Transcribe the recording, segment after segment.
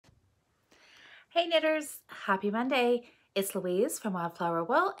Hey knitters, happy Monday. It's Louise from Wildflower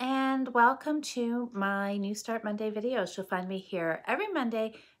Wool and welcome to my New Start Monday videos. You'll find me here every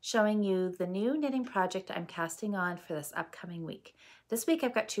Monday showing you the new knitting project I'm casting on for this upcoming week. This week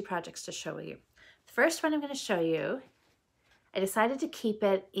I've got two projects to show you. The first one I'm going to show you, I decided to keep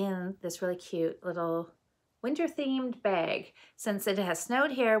it in this really cute little winter themed bag. Since it has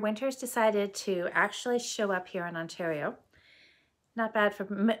snowed here, winter's decided to actually show up here in Ontario. Not bad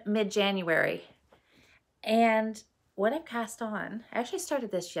for mid-January. And what I've cast on, I actually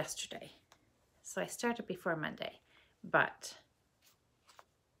started this yesterday. So I started before Monday, but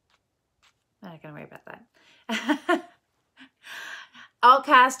I'm not gonna worry about that. All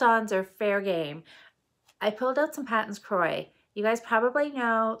cast-ons are fair game. I pulled out some Patons Croy. You guys probably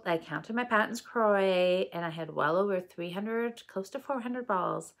know I counted my Patons Croy and I had well over 300, close to 400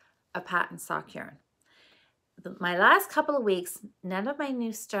 balls of Paton sock yarn. My last couple of weeks, none of my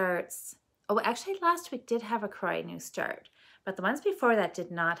new starts. Oh, actually last week did have a Croy new start, but the ones before that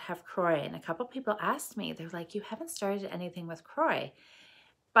did not have Croy. And a couple people asked me, they're like, you haven't started anything with Croy.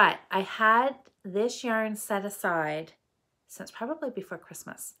 But I had this yarn set aside since probably before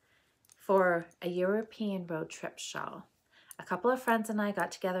Christmas for a European road trip shawl. A couple of friends and I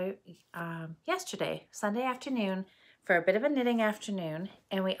got together yesterday, Sunday afternoon, for a bit of a knitting afternoon,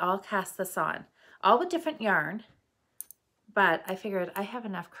 and we all cast this on, all with different yarn. But I figured I have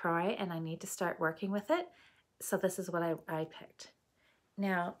enough Croy and I need to start working with it. So this is what I picked.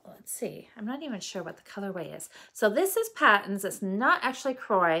 Now, let's see. I'm not even sure what the colorway is. So this is Patons. It's not actually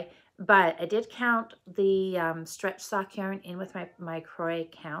Croy, but I did count the stretch sock yarn in with my Croy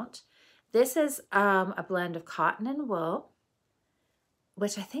count. This is a blend of cotton and wool,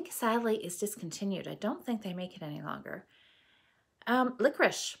 which I think sadly is discontinued. I don't think they make it any longer.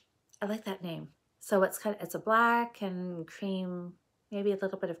 Licorice. I like that name. So it's a black and cream, maybe a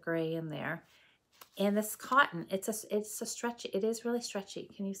little bit of gray in there. And this cotton, it's a stretchy, it is really stretchy.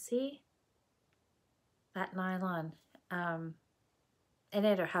 Can you see that nylon in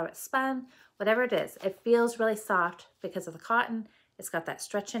it, or how it's spun? Whatever it is, it feels really soft because of the cotton. It's got that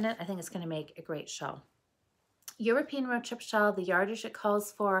stretch in it. I think it's going to make a great shawl. European road trip shawl, the yardage it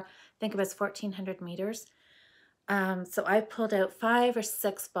calls for, think of it as 1,400 meters. So I pulled out 5 or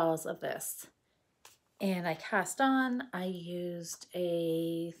 6 balls of this. And I cast on, I used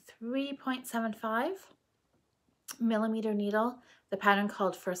a 3.75 millimeter needle. The pattern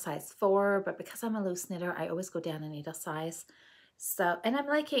called for a size 4, but because I'm a loose knitter, I always go down a needle size. So, and I'm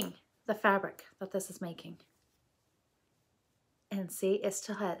liking the fabric that this is making. And see, it's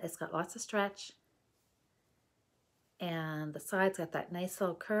got lots of stretch. And the sides got that nice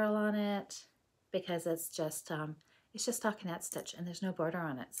little curl on it because it's just stockinette stitch and there's no border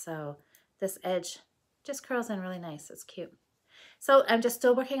on it. So this edge just curls in really nice. It's cute. So I'm just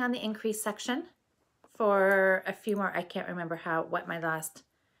still working on the increase section for a few more. I can't remember what my last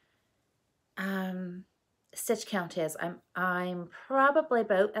stitch count is. I'm probably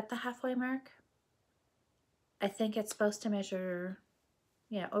about at the halfway mark. I think it's supposed to measure,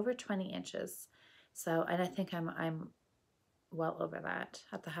 yeah, over 20 inches. So, and I think I'm well over that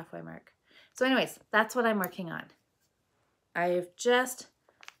at the halfway mark. So anyways, that's what I'm working on. I've just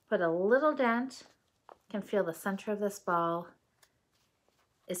put a little dent. Can feel the center of this ball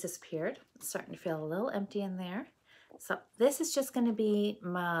is disappeared. It's starting to feel a little empty in there. So this is just going to be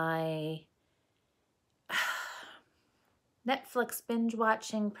my Netflix binge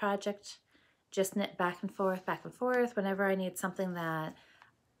watching project. Just knit back and forth whenever I need something that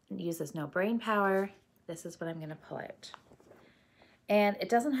uses no brain power. This is what I'm going to pull out. And it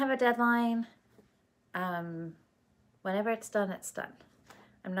doesn't have a deadline. Whenever it's done, it's done.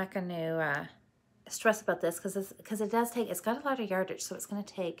 I'm not going to stress about this because it does take, it's got a lot of yardage, so it's going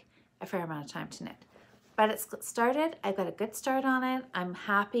to take a fair amount of time to knit. But it's started. I've got a good start on it. I'm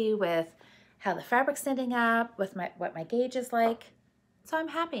happy with how the fabric's knitting up, with what my gauge is like. So I'm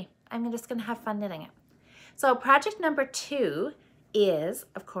happy. I'm just going to have fun knitting it. So project number 2 is,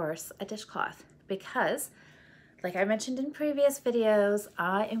 of course, a dishcloth, because like I mentioned in previous videos,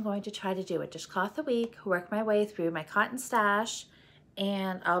 I am going to try to do a dishcloth a week, work my way through my cotton stash,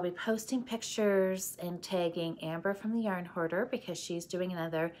 and I'll be posting pictures and tagging Amber from the Yarn Hoarder because she's doing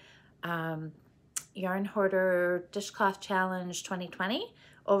another Yarn Hoarder Dishcloth Challenge 2020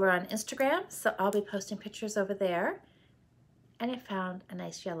 over on Instagram. So I'll be posting pictures over there. And I found a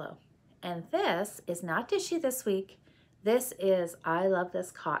nice yellow. And this is not Dishy this week. This is I Love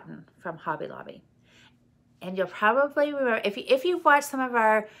This Cotton from Hobby Lobby. And you'll probably remember, if you've watched some of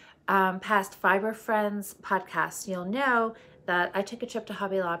our past Fiber Friends podcasts, you'll know that I took a trip to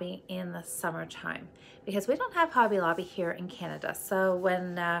Hobby Lobby in the summertime because we don't have Hobby Lobby here in Canada. So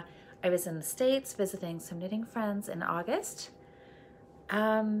when I was in the States visiting some knitting friends in August.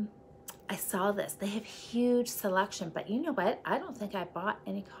 I saw this. They have huge selection, but you know what? I don't think I bought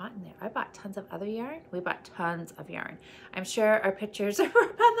any cotton there. I bought tons of other yarn. We bought tons of yarn. I'm sure our pictures are up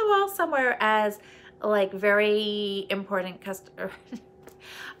on the wall somewhere as like very important customer.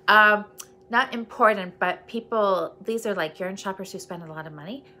 Not important, but people, these are like yarn shoppers who spend a lot of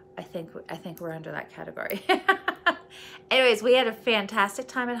money. I think we're under that category. Anyways, we had a fantastic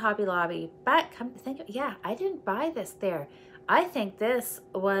time at Hobby Lobby, but come to think of it, yeah, I didn't buy this there. I think this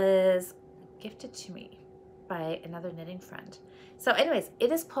was gifted to me by another knitting friend. So anyways,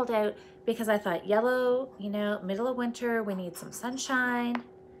 it is pulled out because I thought yellow, you know, middle of winter, we need some sunshine.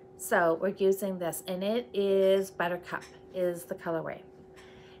 So we're using this, and it is Buttercup is the colorway.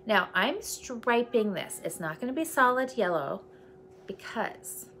 Now I'm striping this. It's not going to be solid yellow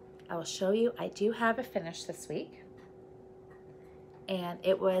because I will show you, I do have a finish this week. And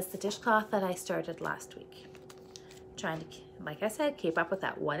it was the dishcloth that I started last week. Trying to, like I said, keep up with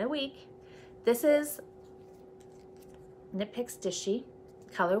that one a week. This is Knit Picks Dishy.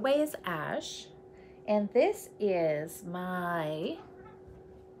 Colorway is Ash. And this is my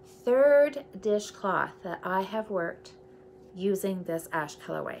third dishcloth that I have worked using this Ash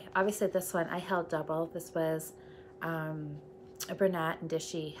colorway. Obviously this one I held double. This was a Bernat and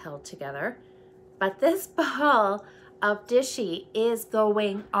Dishy held together. But this ball of Dishy is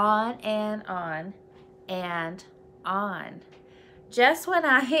going on and on and on. Just when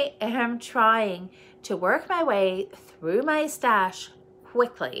I am trying to work my way through my stash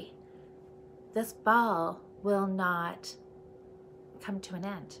quickly, this ball will not come to an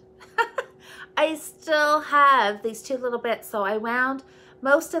end. I still have these two little bits, so I wound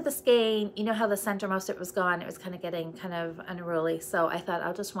most of the skein. You know how the center, most of it was gone. It was kind of getting kind of unruly, so I thought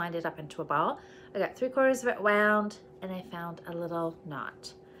I'll just wind it up into a ball. I got 3/4 of it wound, and I found a little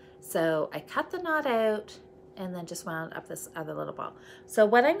knot. So I cut the knot out and then just wound up this other little ball. So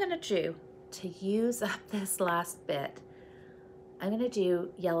what I'm going to do to use up this last bit, I'm going to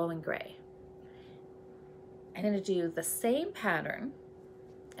do yellow and gray. I'm going to do the same pattern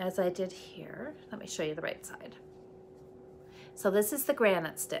as I did here. Let me show you the right side. So this is the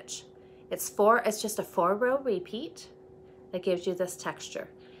Granite Stitch. It's just a 4-row repeat that gives you this texture.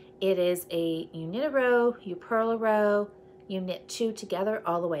 It is you knit a row, you purl a row, you knit 2 together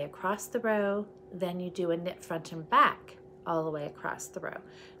all the way across the row, then you do a knit front and back all the way across the row.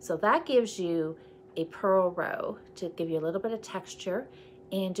 So that gives you a purl row to give you a little bit of texture.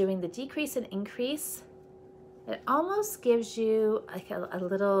 And doing the decrease and increase, it almost gives you like a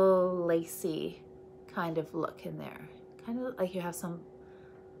little lacy kind of look in there. Kind of like you have some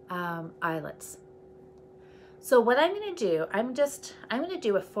eyelets. So what I'm going to do, I'm going to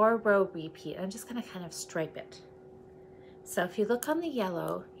do a 4-row repeat. I'm just going to kind of stripe it. So if you look on the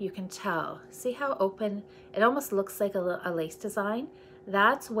yellow, you can tell, see how open, it almost looks like a lace design.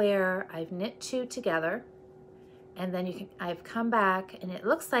 That's where I've knit 2 together, and then I've come back and it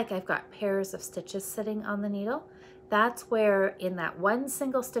looks like I've got pairs of stitches sitting on the needle. That's where in that one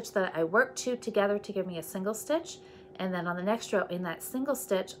single stitch that I worked 2 together to give me a single stitch, and then on the next row in that single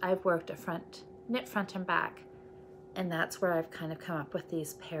stitch, I've worked a knit front and back. And that's where I've kind of come up with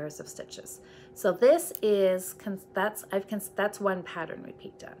these pairs of stitches. So this is, that's one pattern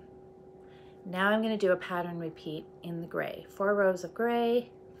repeat done. Now I'm going to do a pattern repeat in the gray. 4 rows of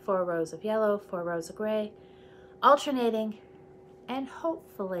gray, 4 rows of yellow, 4 rows of gray, alternating, and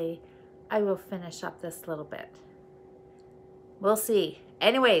hopefully I will finish up this little bit. We'll see.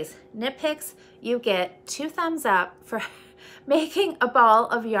 Anyways, Knit Picks, you get 2 thumbs up for making a ball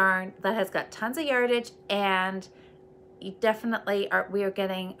of yarn that has got tons of yardage, and you definitely we are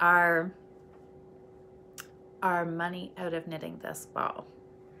getting our money out of knitting this ball.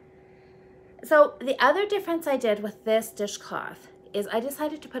 So the other difference I did with this dishcloth is I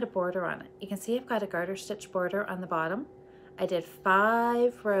decided to put a border on it. You can see I've got a garter stitch border on the bottom. I did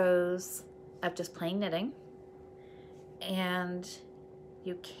 5 rows of just plain knitting, and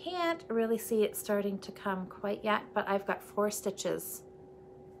you can't really see it starting to come quite yet, but I've got 4 stitches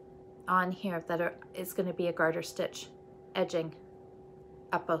on here that is going to be a garter stitch edging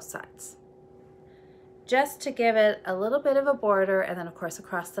up both sides, just to give it a little bit of a border. And then of course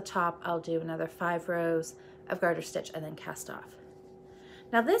across the top I'll do another 5 rows of garter stitch and then cast off.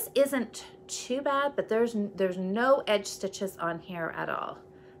 Now this isn't too bad, but there's no edge stitches on here at all,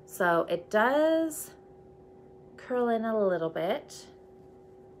 so it does curl in a little bit.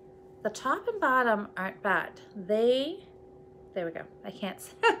 The top and bottom aren't bad. There we go. I can't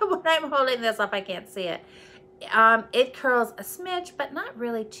see when I'm holding this up, I can't see it. It curls a smidge, but not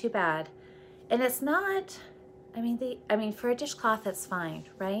really too bad. And it's not, I mean for a dishcloth it's fine,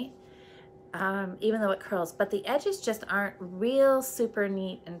 right? even though it curls, but the edges just aren't real super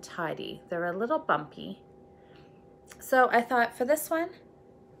neat and tidy. They're a little bumpy. So I thought for this one,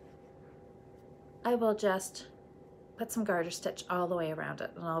 I will just put some garter stitch all the way around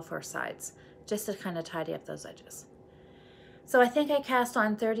it on all four sides, just to kind of tidy up those edges. So I think I cast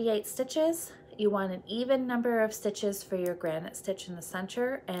on 38 stitches. You want an even number of stitches for your granite stitch in the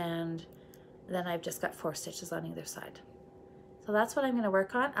center, and then I've just got 4 stitches on either side. So that's what I'm going to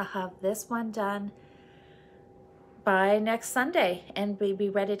work on. I'll have this one done by next Sunday and we'll be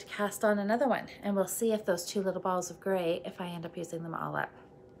ready to cast on another one. And we'll see if those 2 little balls of gray, if I end up using them all up.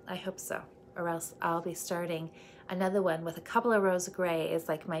 I hope so. Or else I'll be starting another one with a couple of rows of gray. Is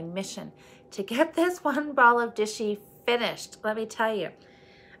like my mission to get this one ball of Dishy finished, let me tell you.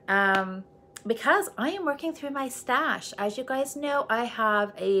 Because I am working through my stash. As you guys know, I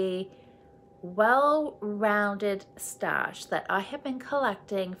have a well-rounded stash that I have been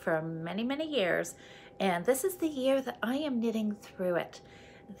collecting for many, many years. And this is the year that I am knitting through it.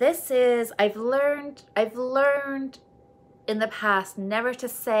 I've learned in the past never to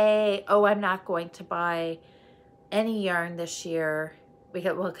say, oh, I'm not going to buy any yarn this year.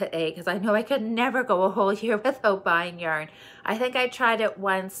 Because I know I could never go a whole year without buying yarn. I think I tried it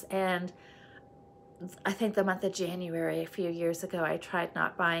once, and I think the month of January a few years ago, I tried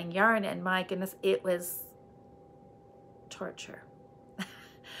not buying yarn, and my goodness, it was torture.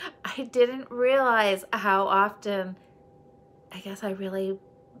 I didn't realize how often, I guess I really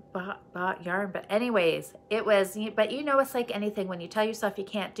bought yarn. But anyways, it was, but you know, it's like anything. When you tell yourself you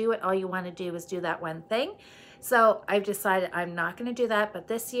can't do it, all you want to do is do that one thing. So I've decided I'm not going to do that. But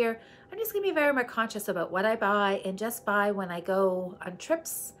this year, I'm just going to be very more conscious about what I buy and just buy when I go on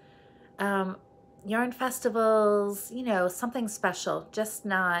trips, yarn festivals, you know, something special, just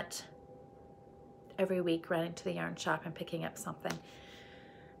not every week running to the yarn shop and picking up something.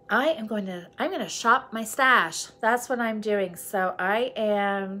 I'm going to shop my stash. That's what I'm doing. So I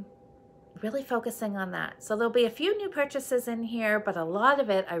am really focusing on that. So there'll be a few new purchases in here, but a lot of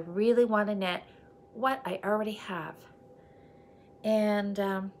it, I really want to knit what I already have. And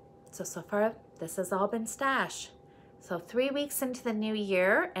so far, this has all been stash. So 3 weeks into the new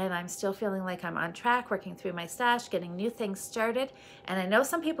year, and I'm still feeling like I'm on track, working through my stash, getting new things started. And I know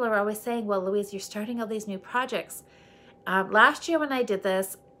some people are always saying, well, Louise, you're starting all these new projects. Last year when I did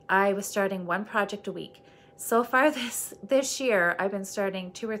this, I was starting 1 project a week. So far this year, I've been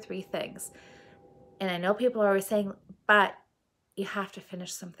starting 2 or 3 things. And I know people are always saying, but you have to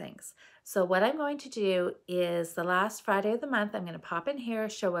finish some things. So what I'm going to do is the last Friday of the month, I'm going to pop in here,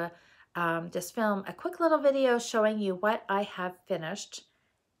 show just film a quick little video showing you what I have finished.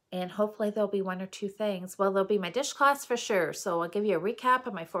 And hopefully there'll be 1 or 2 things. Well, there'll be my dishcloths for sure. So I'll give you a recap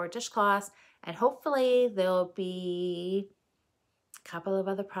of my 4 dishcloths, and hopefully there'll be a couple of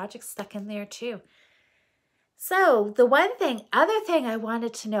other projects stuck in there too. So the other thing I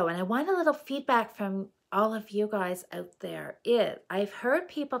wanted to know, and I want a little feedback from all of you guys out there, is I've heard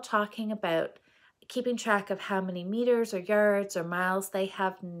people talking about keeping track of how many meters or yards or miles they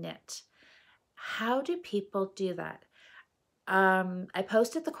have knit. How do people do that? I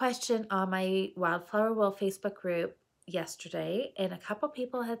posted the question on my Wildflower Wool Facebook group yesterday, and a couple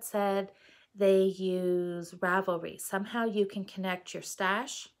people had said they use Ravelry. Somehow you can connect your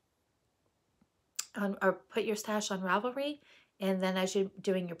stash or put your stash on Ravelry, and then as you're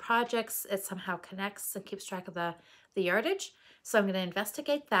doing your projects, it somehow connects and keeps track of the yardage. So I'm going to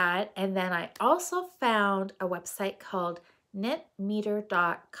investigate that. And then I also found a website called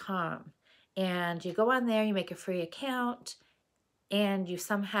knitmeter.com, and you go on there, you make a free account, and you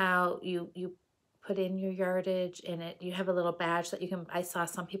somehow you put in your yardage in it. You have a little badge that you can, I saw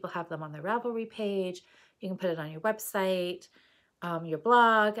some people have them on their Ravelry page. You can put it on your website, your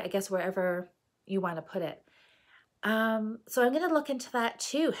blog, I guess wherever you want to put it. So I'm going to look into that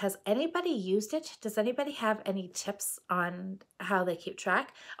too. Has anybody used it? Does anybody have any tips on how they keep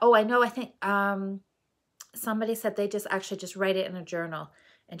track? Oh, I know, I think somebody said they just write it in a journal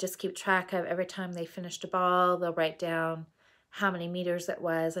and just keep track of every time they finished a ball, they'll write down how many meters it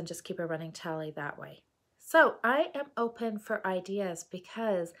was and just keep a running tally that way. So I am open for ideas,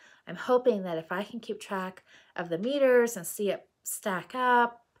 because I'm hoping that if I can keep track of the meters and see it stack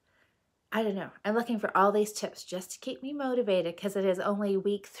up, I don't know. I'm looking for all these tips just to keep me motivated, because it is only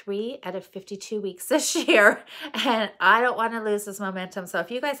week 3 out of 52 weeks this year, and I don't want to lose this momentum. So if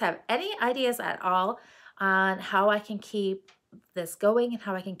you guys have any ideas at all on how I can keep this going and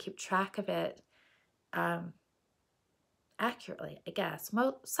how I can keep track of it accurately, I guess.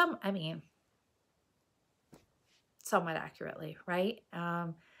 Somewhat accurately, right?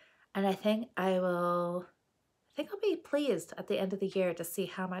 And I think I will I think I'll be pleased at the end of the year to see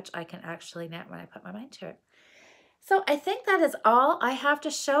how much I can actually knit when I put my mind to it. So I think that is all I have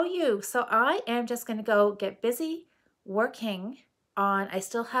to show you. So I am just going to go get busy working on, I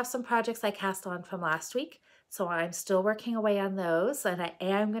still have some projects I cast on from last week. So I'm still working away on those, and I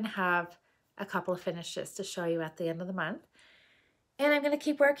am going to have a couple of finishes to show you at the end of the month. And I'm going to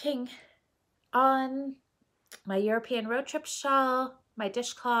keep working on my European road trip shawl, my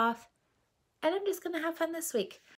dishcloth, and I'm just going to have fun this week.